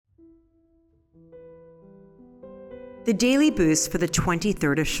The daily boost for the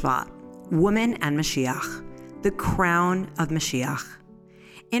 23rd of Shvat, Woman and Moshiach, the crown of Moshiach.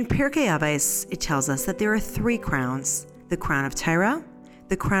 In Pirkei Avos, it tells us that there are 3 crowns: the crown of Torah,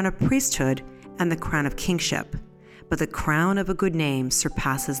 the crown of priesthood, and the crown of kingship. But the crown of a good name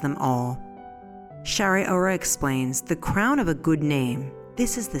surpasses them all. Shari Ora explains, the crown of a good name,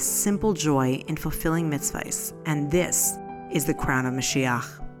 this is the simple joy in fulfilling mitzvahs, and this is the crown of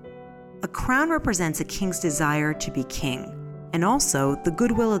Moshiach. A crown represents a king's desire to be king, and also the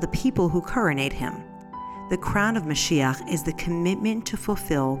goodwill of the people who coronate him. The crown of Moshiach is the commitment to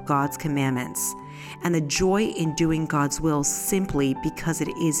fulfill God's commandments, and the joy in doing God's will simply because it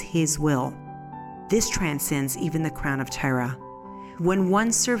is His will. This transcends even the crown of Torah. When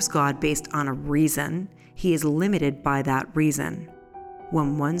one serves God based on a reason, he is limited by that reason.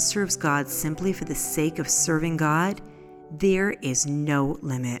 When one serves God simply for the sake of serving God, there is no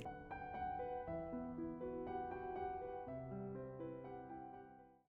limit.